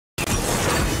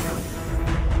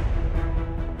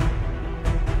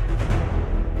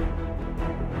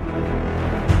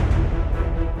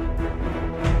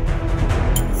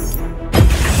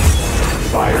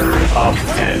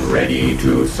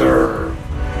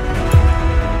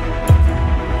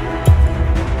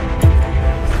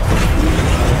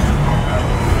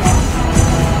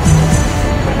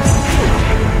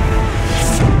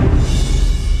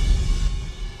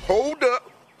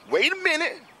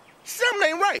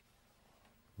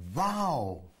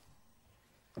Wow!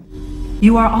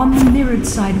 You are on the mirrored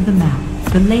side of the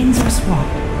map. The lanes are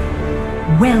swapped.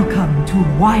 Welcome to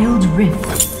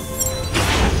Wildrift.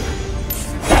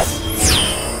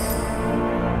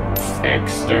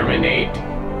 Exterminate.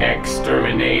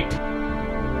 Exterminate.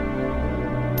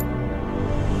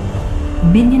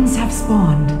 Minions have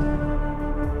spawned.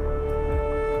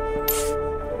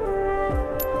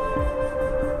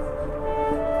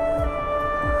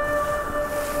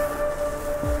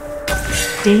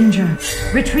 Danger.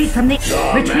 Retreat from the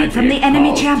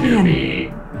enemy champion.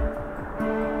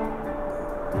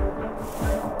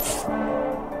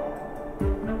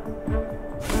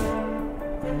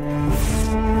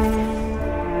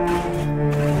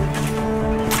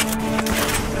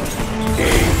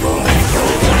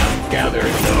 Gather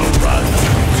no run.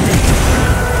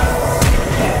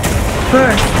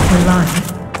 First blood.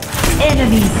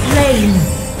 Enemy slain.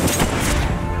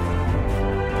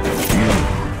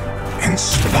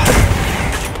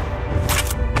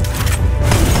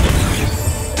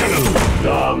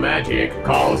 The magic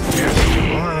calls to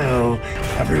me. Wow,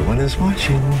 everyone is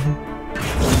watching.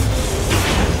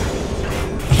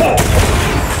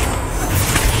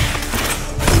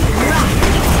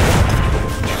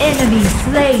 Enemy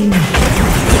slain.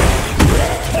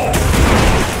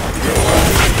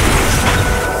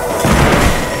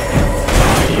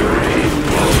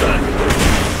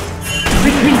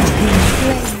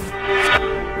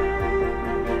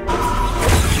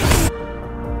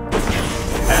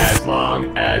 As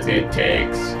long as it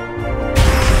takes.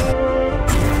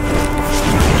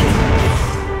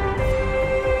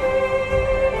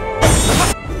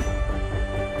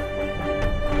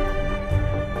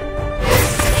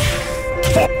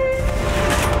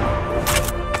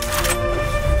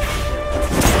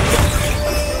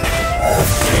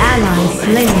 Ally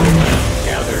slain.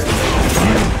 Gather.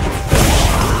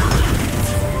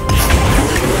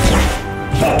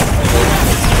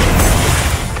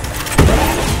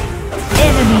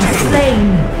 Enemy slain.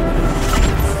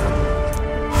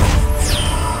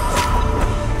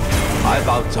 I've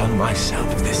outdone myself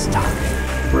this time.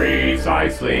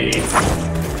 Precisely.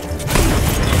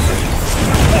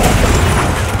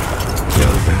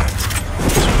 Well, that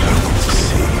is what I want to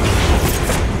see.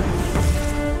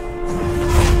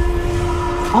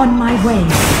 On my way.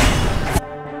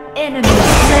 Enemy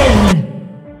slain.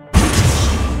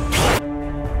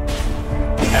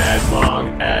 As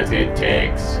long as it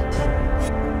takes.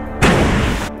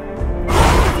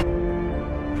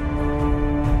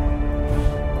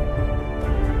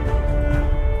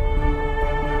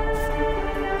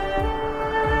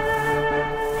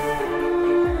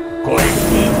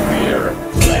 GummyBear,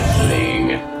 fledgling.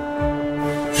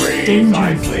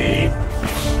 Precisely.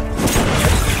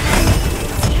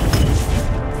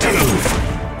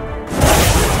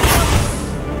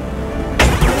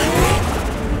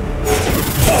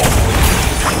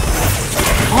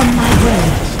 On my way.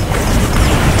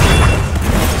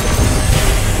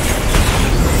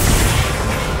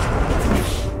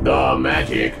 The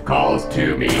magic calls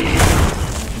to me.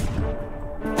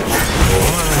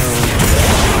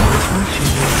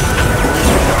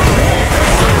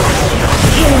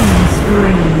 Killing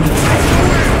spree.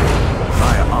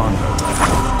 My honor.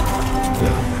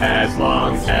 As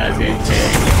long as it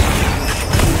takes.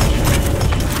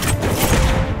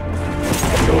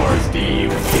 Your steam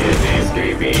is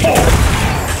escaping.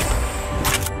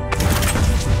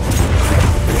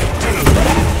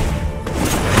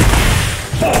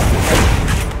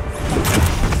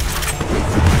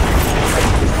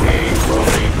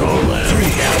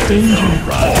 Danger.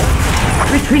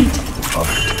 Retreat.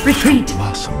 Retreat.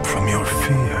 Blossom from your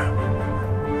fear.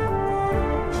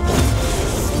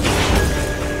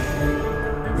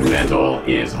 Metal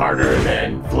is harder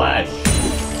than flesh.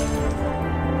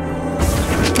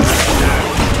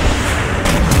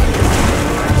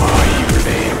 I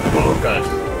remain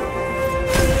focused.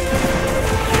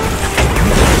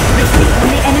 Retreat from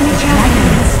the enemy champion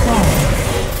has spawned.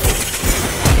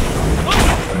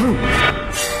 Group.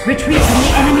 Retreat from the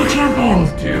enemy champion.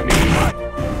 Calls to me.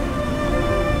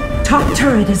 Top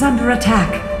turret is under attack.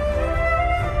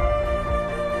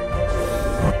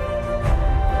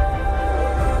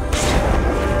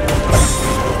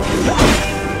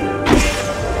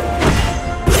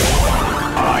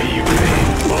 I remain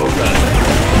focused.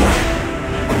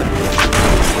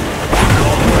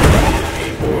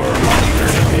 For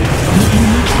alternatives. The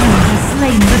enemy team has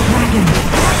slain the dragon.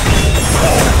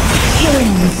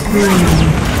 Killing spree.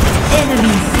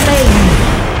 Enemy slain.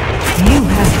 You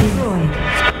have destroyed.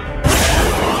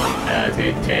 As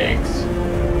it takes.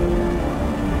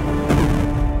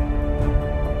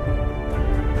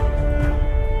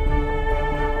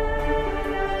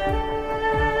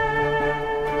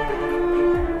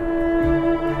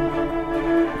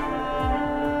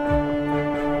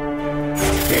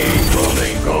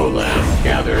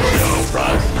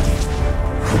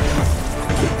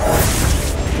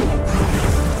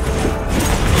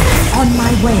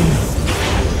 way.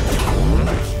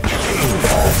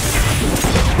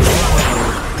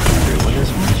 Everyone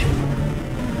is watching.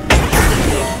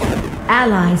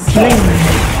 Ally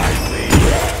slain.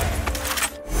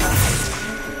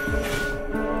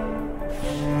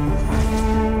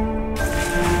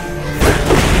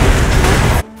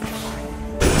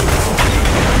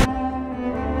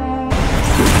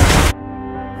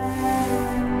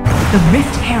 The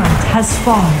Rift Herald has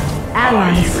spawned.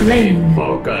 Ally slain.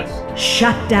 Focused.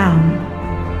 Shut down.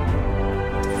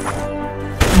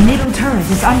 Middle turret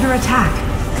is under attack.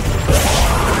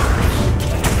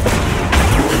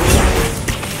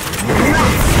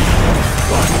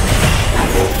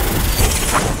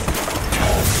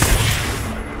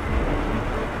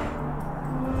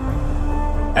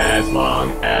 As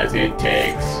long as it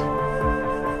takes.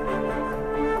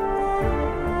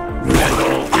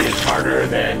 Metal is harder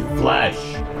than flesh.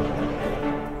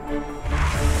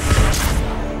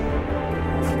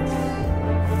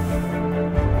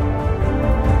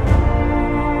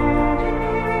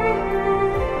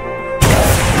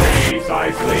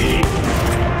 Precisely.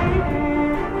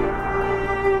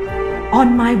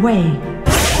 On my way.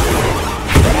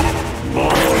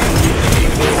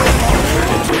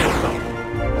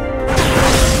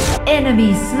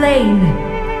 Enemy slain.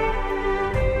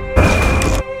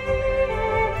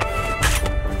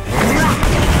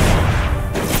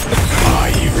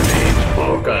 You remain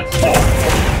focused.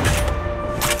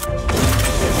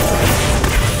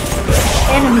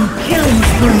 Enemy killing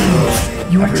spree.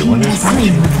 Your team has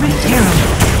slain the Rift Herald.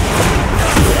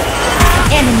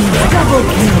 Enemy double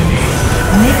kill.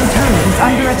 Middle turret is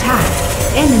under attack.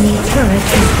 Enemy turret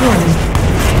destroyed.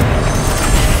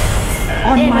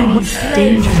 On my way.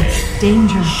 Danger.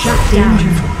 Danger. Shut down. A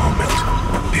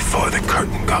moment before the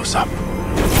curtain goes up.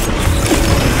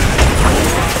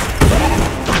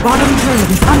 Bottom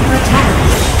turret is under attack.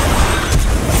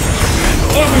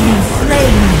 Enemy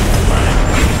slain.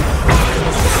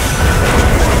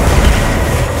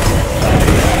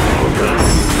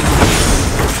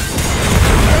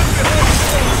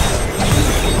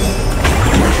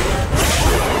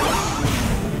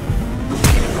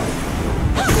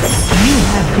 You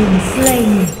have been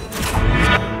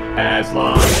slain. As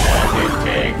long as it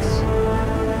takes.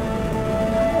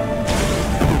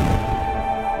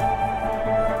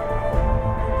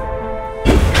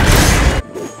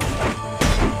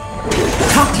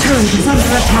 Top turret is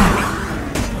under attack.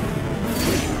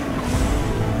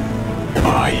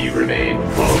 You remain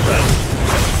focused.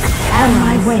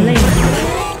 Ally slain.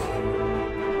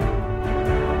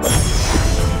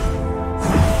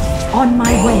 On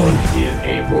my way. Is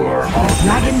a poor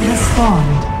Dragon has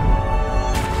spawned.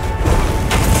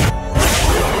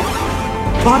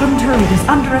 Bottom turret is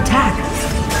under attack.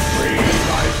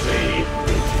 precisely.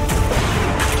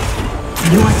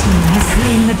 Your team has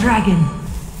slain the dragon.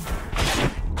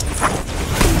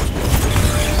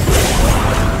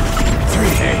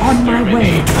 On my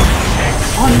way.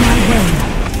 On my way.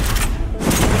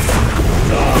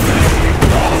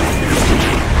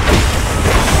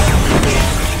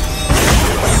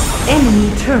 Enemy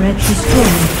turret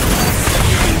destroyed.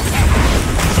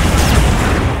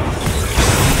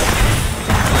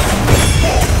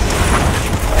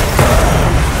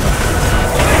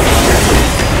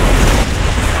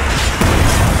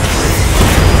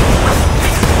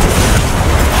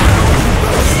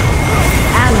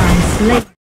 Ally slain.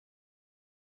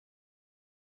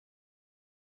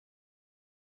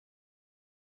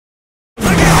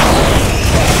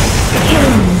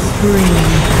 Killing spree.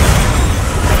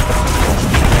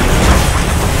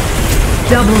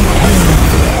 Double kill.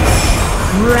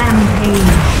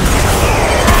 Rampage.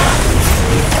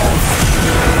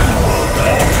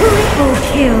 Triple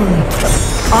kill.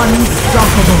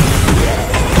 Unstoppable.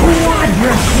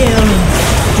 Quadra kill.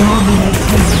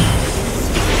 Dominating.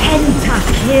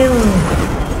 Pentakill.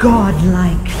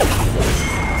 Godlike.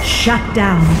 Shut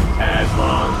down. As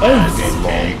long as Ace. it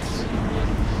takes.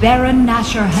 Baron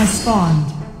Nashor has spawned.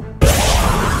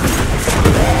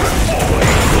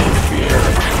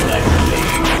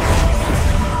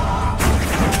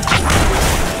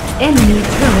 Enemy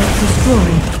turret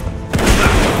destroyed.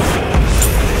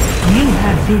 You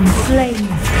have been slain.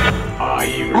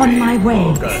 You On remain my way.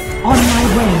 focused. On my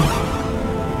way.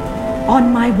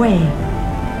 On my way.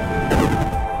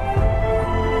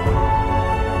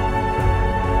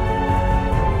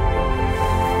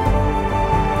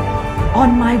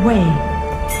 On my way.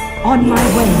 On my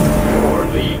way. You're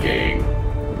leaking.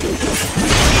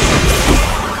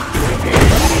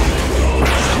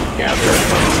 Gather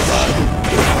from the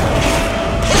blood.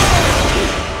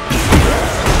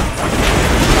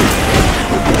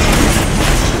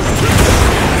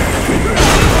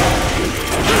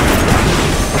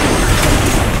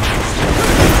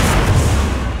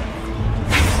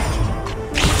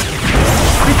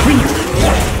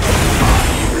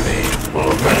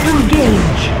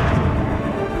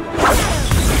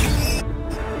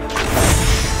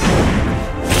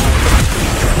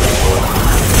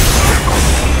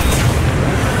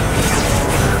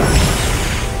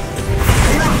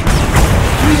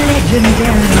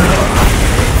 Legendary.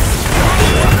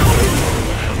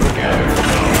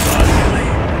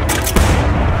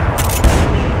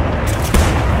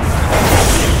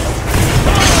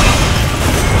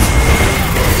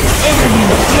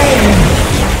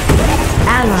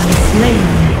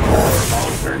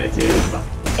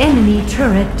 Enemy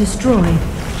turret destroyed.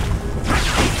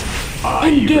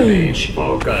 Engage.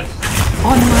 Focus.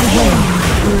 On my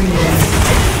way.